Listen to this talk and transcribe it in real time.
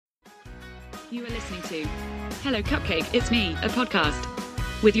You are listening to Hello Cupcake, It's Me, a podcast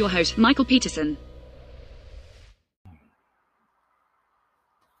with your host, Michael Peterson.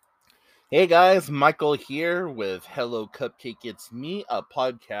 Hey guys, Michael here with Hello Cupcake, It's Me, a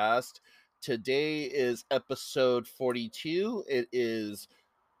podcast. Today is episode 42. It is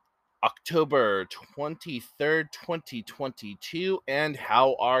October 23rd, 2022, and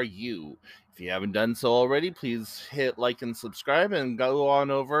how are you? If you haven't done so already, please hit like and subscribe and go on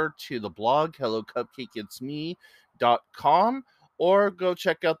over to the blog, hellocupcakeitsme.com, or go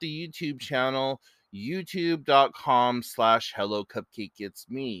check out the YouTube channel,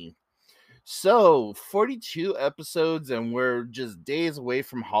 youtube.com/hellocupcakeitsme. So, 42 episodes, and we're just days away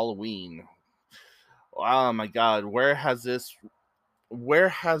from Halloween. Oh my god, where has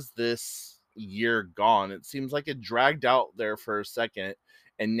this year gone? It seems like it dragged out there for a second,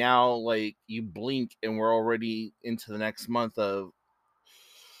 and now like you blink and we're already into the next month of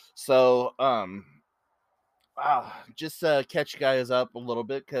so just catch you guys up a little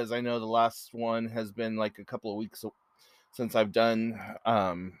bit, because I know the last one has been like a couple of weeks since I've done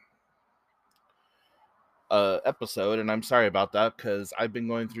episode, and I'm sorry about that because I've been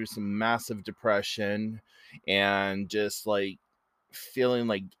going through some massive depression and just like feeling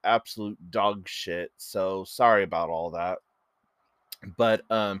like absolute dog shit. So sorry about all that. But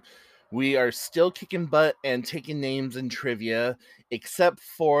we are still kicking butt and taking names in trivia, except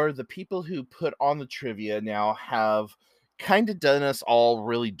for the people who put on the trivia now have kind of done us all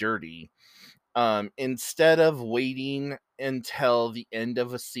really dirty. Instead of waiting until the end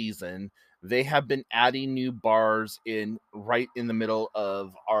of a season, they have been adding new bars right in the middle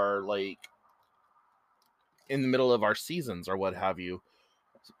of our seasons or what have you,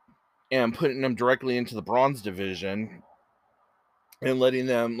 and putting them directly into the bronze division and letting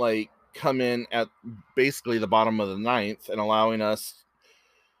them like come in at basically the bottom of the ninth and allowing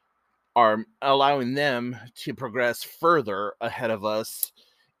them to progress further ahead of us.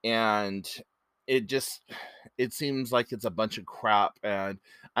 And it seems like it's a bunch of crap. And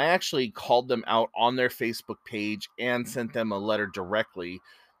I actually called them out on their Facebook page and sent them a letter directly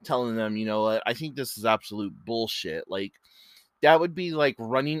telling them, you know what, I think this is absolute bullshit. Like, that would be like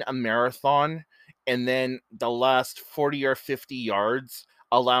running a marathon and then the last 40 or 50 yards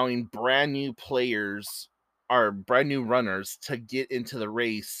allowing brand new players or brand new runners to get into the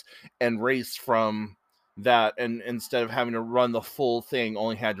race and race from that, and instead of having to run the full thing,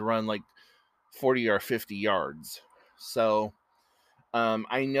 only had to run like 40 or 50 yards. So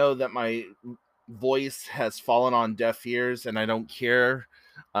I know that my voice has fallen on deaf ears, and I don't care.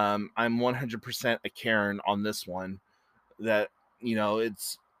 I'm 100% a Karen on this one, that you know it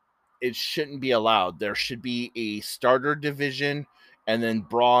shouldn't be allowed. There should be a starter division and then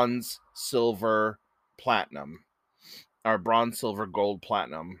bronze, silver, platinum, or bronze, silver, gold,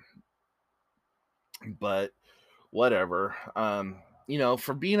 platinum. But whatever.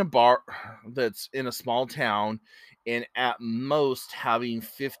 For being a bar that's in a small town and at most having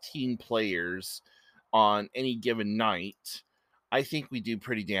 15 players on any given night, I think we do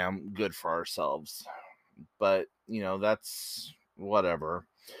pretty damn good for ourselves. But, that's whatever.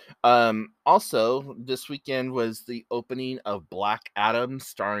 Also, this weekend was the opening of Black Adam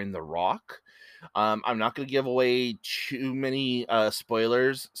starring The Rock. I'm not going to give away too many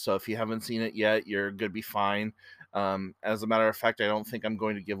spoilers, so if you haven't seen it yet, you're going to be fine. As a matter of fact, I don't think I'm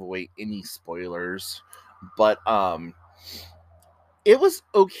going to give away any spoilers, but it was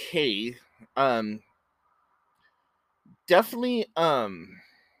okay. Definitely,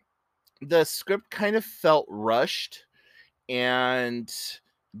 the script kind of felt rushed and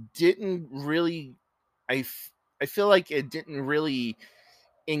didn't really. I feel like it didn't really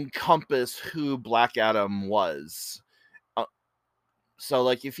encompass who Black Adam was. So,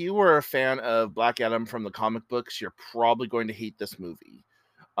 like, if you were a fan of Black Adam from the comic books, you're probably going to hate this movie.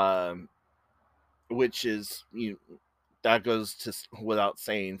 Which is, that goes to without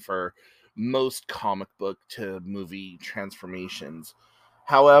saying for most comic book to movie transformations.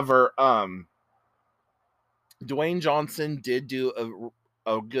 However, Dwayne Johnson did do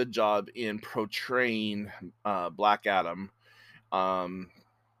a good job in portraying Black Adam. I'm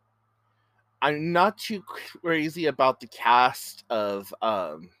not too crazy about the cast of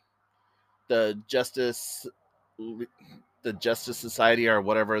the Justice Society, or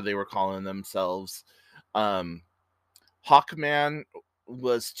whatever they were calling themselves. Hawkman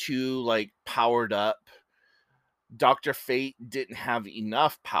was too like powered up. Dr. Fate didn't have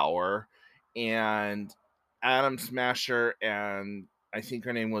enough power, and Atom Smasher and I think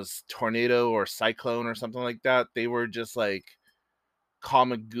her name was Tornado or Cyclone or something like that, they were just like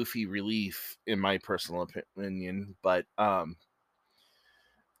comic goofy relief in my personal opinion. But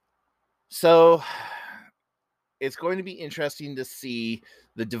So it's going to be interesting to see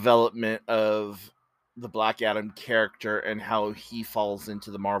the development of the Black Adam character and how he falls into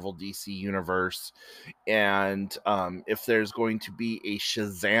the Marvel DC universe, and if there's going to be a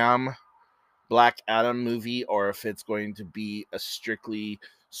Shazam Black Adam movie, or if it's going to be a strictly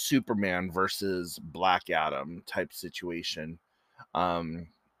Superman versus Black Adam type situation. Um,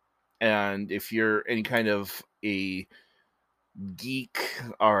 and if you're any kind of a geek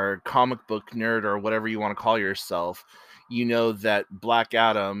or comic book nerd or whatever you want to call yourself, you know that Black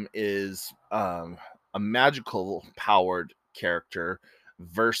Adam is a magical powered character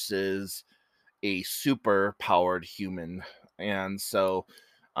versus a super powered human. And so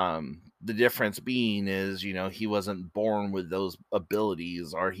the difference being is, he wasn't born with those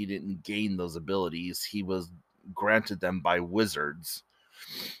abilities, or he didn't gain those abilities. He was granted them by wizards.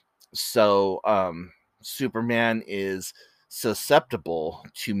 So Superman is susceptible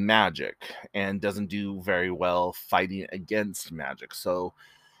to magic and doesn't do very well fighting against magic. So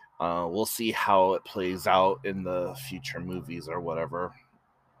we'll see how it plays out in the future movies or whatever.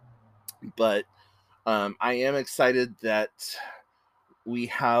 But I am excited that we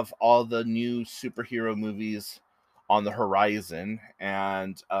have all the new superhero movies on the horizon,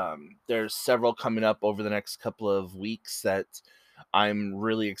 and there's several coming up over the next couple of weeks that I'm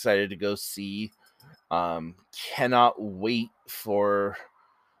really excited to go see. Cannot wait for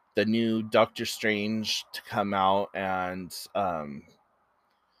the new Doctor Strange to come out, and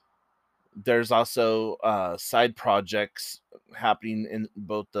there's also side projects happening in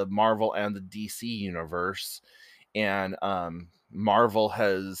both the Marvel and the DC universe, and Marvel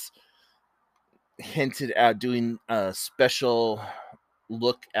has hinted at doing a special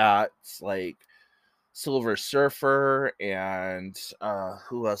look at like Silver Surfer, and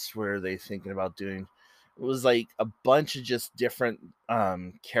who else were they thinking about doing? It was like a bunch of just different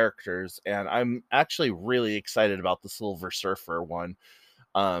characters, and I'm actually really excited about the Silver Surfer one.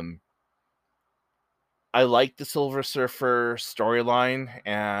 Um, I like the Silver Surfer storyline,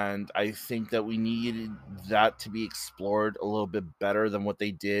 and I think that we needed that to be explored a little bit better than what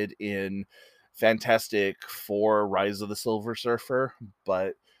they did in Fantastic Four: Rise of the Silver Surfer.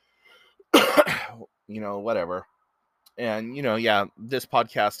 But whatever. And yeah, this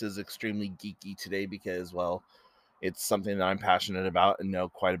podcast is extremely geeky today because, well, it's something that I'm passionate about and know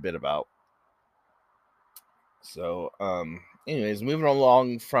quite a bit about. So, anyways, moving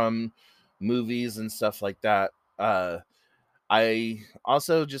along from movies and stuff like that. I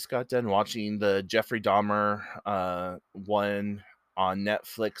also just got done watching the Jeffrey Dahmer one on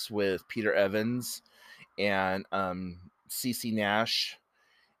Netflix with Peter Evans and CC Nash,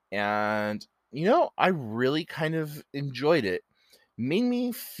 and I really kind of enjoyed it. Made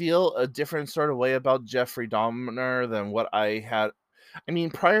me feel a different sort of way about Jeffrey Dahmer than what I had. I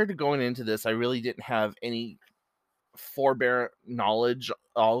mean, prior to going into this, I really didn't have any forbear knowledge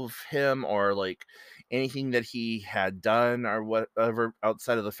of him, or like anything that he had done or whatever,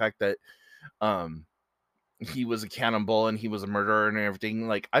 outside of the fact that um he was a cannibal and he was a murderer and everything.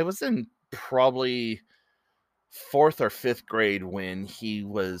 Like, I was in probably fourth or fifth grade when he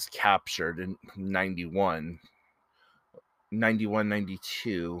was captured in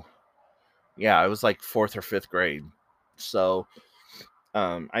 92. Yeah, I was like fourth or fifth grade. So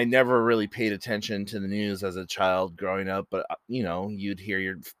I never really paid attention to the news as a child growing up, but you'd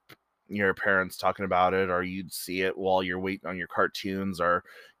hear your parents talking about it, or you'd see it while you're waiting on your cartoons or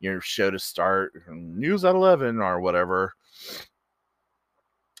your show to start, news at 11 or whatever.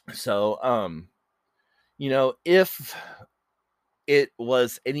 So if it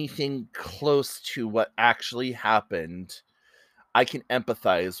was anything close to what actually happened, I can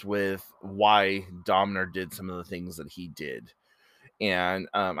empathize with why Domner did some of the things that he did. And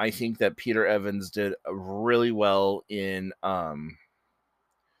I think that Peter Evans did really well in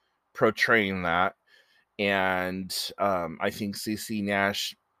portraying that. And I think CC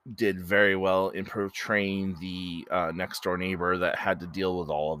Nash did very well in portraying the next door neighbor that had to deal with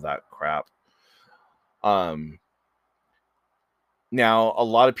all of that crap. Now, a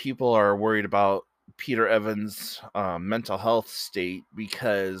lot of people are worried about Peter Evans' mental health state,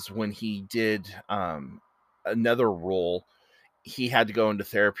 because when he did another role, he had to go into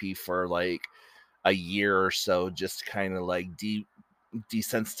therapy for like a year or so, just to kind of like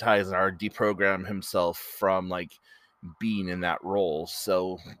desensitize or deprogram himself from like being in that role.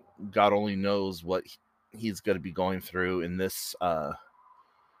 So God only knows what he's going to be going through in this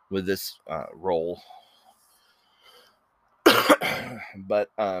with this role. But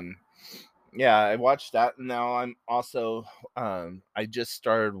yeah, I watched that. And now I'm also I just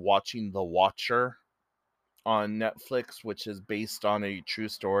started watching The Watcher on Netflix, which is based on a true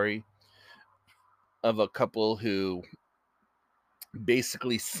story. of a couple who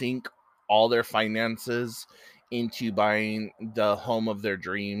basically sink all their finances into buying the home of their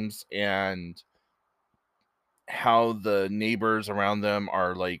dreams, and how the neighbors around them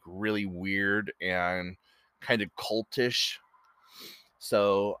are like really weird and kind of cultish.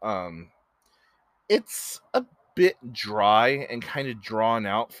 So it's a bit dry and kind of drawn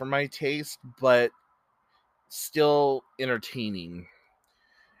out for my taste, but still entertaining.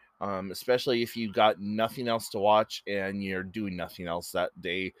 Especially if you got nothing else to watch and you're doing nothing else that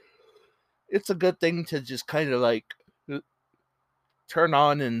day. It's a good thing to just kind of like turn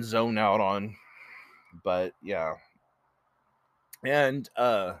on and zone out on. But yeah. And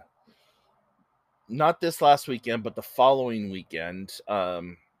not this last weekend, but the following weekend,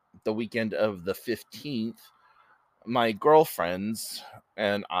 the weekend of the 15th, my girlfriends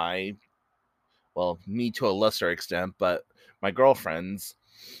and I, well, me to a lesser extent, but my girlfriends,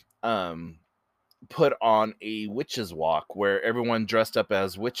 um, put on a witches walk where everyone dressed up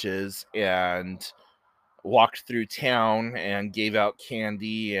as witches and walked through town and gave out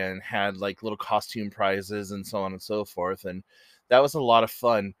candy and had like little costume prizes and so on and so forth. And that was a lot of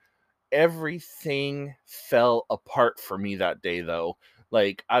fun. Everything fell apart for me that day, though.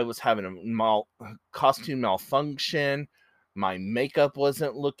 Like, I was having a costume malfunction. My makeup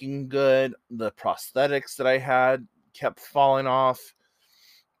wasn't looking good. The prosthetics that I had kept falling off.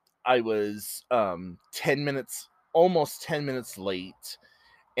 I was 10 minutes, almost 10 minutes late.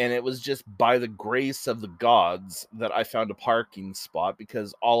 And it was just by the grace of the gods that I found a parking spot,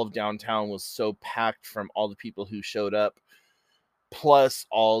 because all of downtown was so packed from all the people who showed up, plus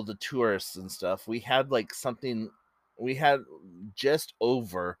all the tourists and stuff. We had just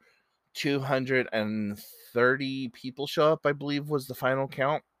over 230 people show up, I believe was the final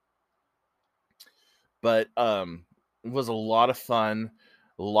count. But it was a lot of fun,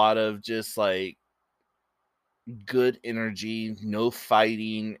 a lot of just like good energy, no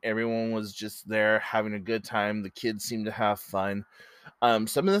fighting. Everyone was just there having a good time. The kids seemed to have fun.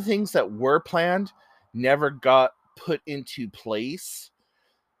 Some of the things that were planned never got put into place.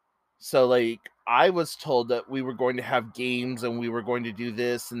 So, like, I was told that we were going to have games and we were going to do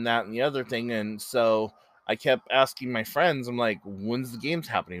this and that and the other thing. And so I kept asking my friends, I'm like, when's the games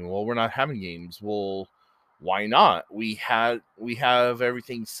happening? Well, we're not having games. Well, why not? We have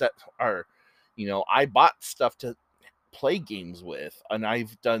everything set. Or, I bought stuff to play games with, and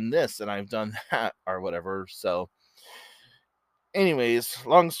I've done this and I've done that or whatever. So anyways,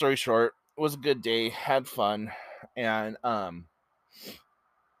 long story short, it was a good day, had fun. And I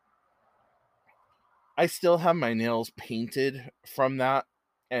still have my nails painted from that,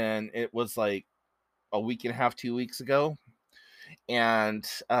 and it was like a week and a half, 2 weeks ago. And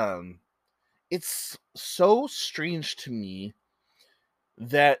it's so strange to me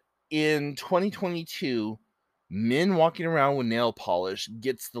that in 2022, men walking around with nail polish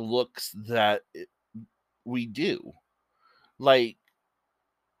gets the looks that we do. Like,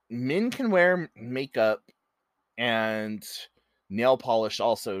 men can wear makeup and nail polish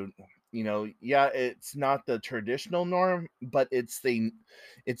also. Yeah, it's not the traditional norm, but it's the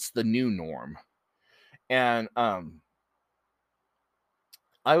new norm. And I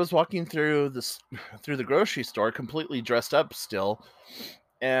was walking through this through the grocery store completely dressed up still,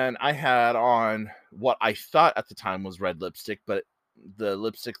 and I had on what I thought at the time was red lipstick, but the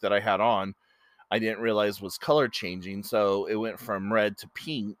lipstick that I had on I didn't realize was color changing, so it went from red to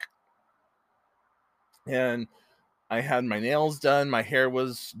pink. And I had my nails done, my hair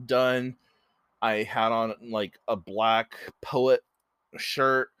was done. I had on like a black poet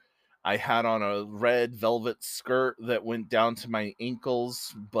shirt. I had on a red velvet skirt that went down to my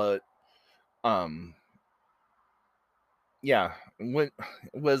ankles, but um yeah, went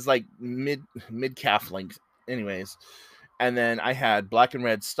was like mid calf length anyways. And then I had black and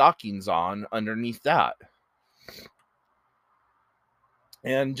red stockings on underneath that.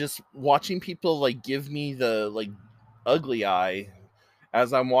 And just watching people like give me the like ugly eye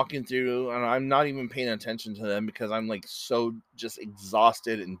as I'm walking through, and I'm not even paying attention to them because I'm like so just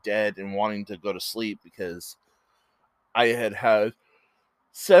exhausted and dead and wanting to go to sleep, because I had had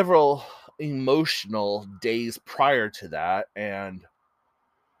several emotional days prior to that. And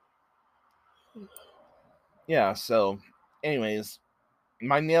yeah, so anyways,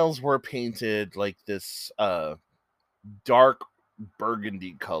 my nails were painted like this dark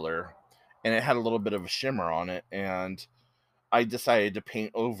burgundy color, and it had a little bit of a shimmer on it, and I decided to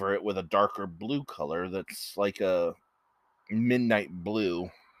paint over it with a darker blue color that's like a midnight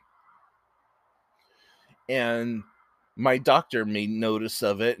blue. And my doctor made notice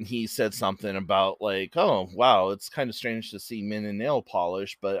of it, and he said something about like, oh wow, it's kind of strange to see men in nail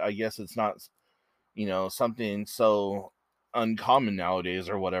polish, but I guess it's not something so uncommon nowadays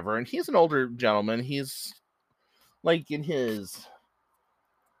or whatever. And he's an older gentleman. He's like in his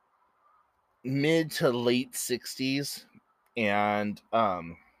mid to late 60s, and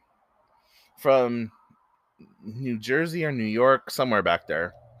from New Jersey or New York, somewhere back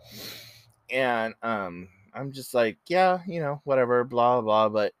there. And I'm just like, yeah, whatever, blah blah.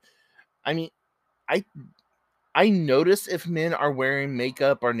 But I mean, I I notice if men are wearing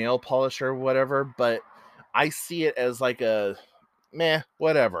makeup or nail polish or whatever, but I see it as like a meh,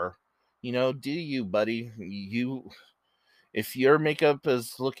 whatever. Do you, buddy? If your makeup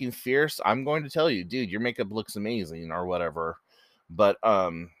is looking fierce, I'm going to tell you, dude, your makeup looks amazing or whatever. But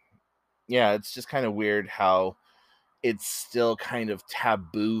yeah, it's just kind of weird how it's still kind of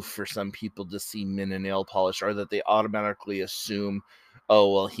taboo for some people to see men in nail polish, or that they automatically assume,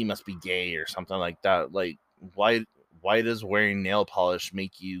 oh well, he must be gay or something like that. Like, why does wearing nail polish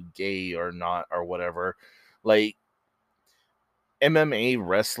make you gay or not or whatever? Like, MMA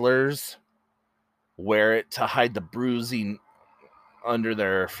wrestlers wear it to hide the bruising under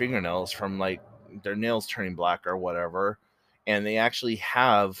their fingernails from like their nails turning black or whatever. And they actually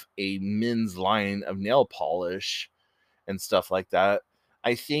have a men's line of nail polish and stuff like that.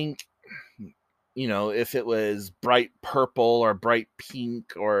 I think, if it was bright purple or bright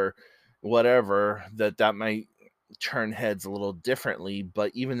pink or whatever, that might turn heads a little differently.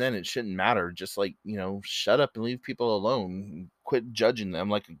 But even then, it shouldn't matter. Just like, shut up and leave people alone. Quit judging them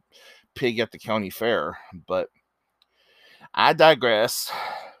like a pig at the county fair. But I digress.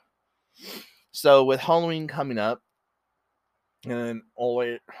 So with Halloween coming up, and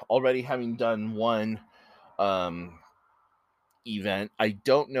already having done one event, I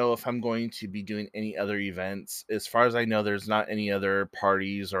don't know if I'm going to be doing any other events. As far as I know, there's not any other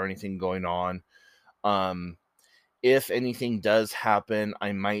parties or anything going on. If anything does happen,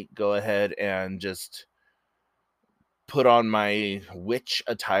 I might go ahead and just put on my witch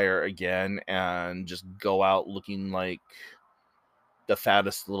attire again and just go out looking like the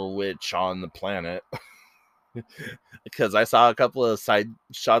fattest little witch on the planet. Because I saw a couple of side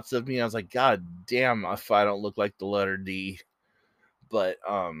shots of me, I was like, God damn, if I don't look like the letter D. But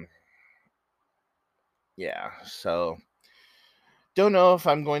yeah, so don't know if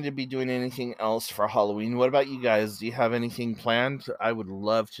I'm going to be doing anything else for Halloween. What about you guys? Do you have anything planned? I would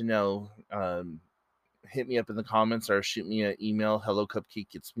love to know. Hit me up in the comments or shoot me an email,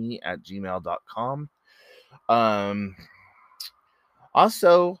 hellocupcakeitsme@gmail.com.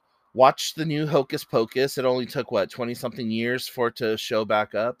 Also, watch the new Hocus Pocus. It only took 20 something years for it to show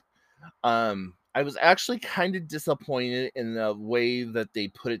back up. I was actually kind of disappointed in the way that they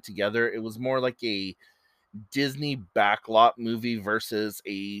put it together. It was more like a Disney backlot movie versus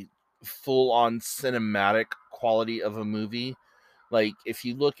a full-on cinematic quality of a movie. Like, if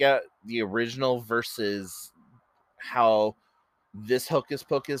you look at the original versus how this Hocus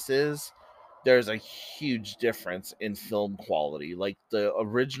Pocus is, there's a huge difference in film quality. Like, the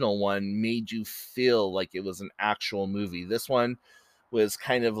original one made you feel like it was an actual movie. This one was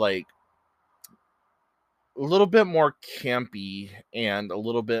kind of like a little bit more campy and a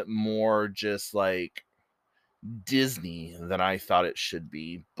little bit more just like Disney than I thought it should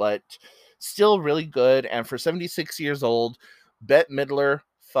be, but still really good. And for 76 years old, Bette Midler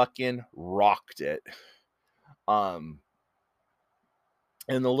fucking rocked it. And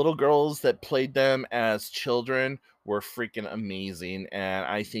the little girls that played them as children were freaking amazing. And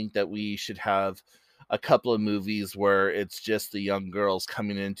I think that we should have a couple of movies where it's just the young girls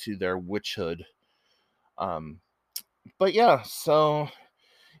coming into their witchhood. But yeah, so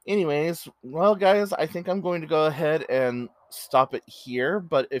anyways, well, guys, I think I'm going to go ahead and stop it here.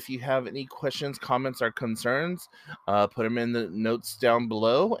 But if you have any questions, comments, or concerns, put them in the notes down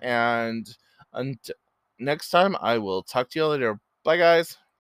below. And until next time, I will talk to you later. Bye, guys.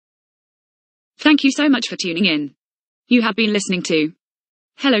 Thank you so much for tuning in. You have been listening to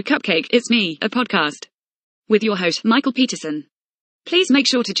Hello Cupcake, It's Me, a podcast with your host, Michael Peterson. Please make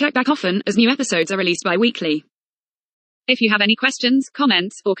sure to check back often as new episodes are released bi-weekly. If you have any questions,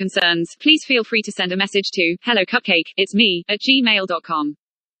 comments, or concerns, please feel free to send a message to hellocupcakeitsme@gmail.com.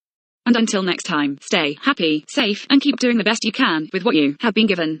 And until next time, stay happy, safe, and keep doing the best you can with what you have been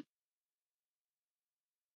given.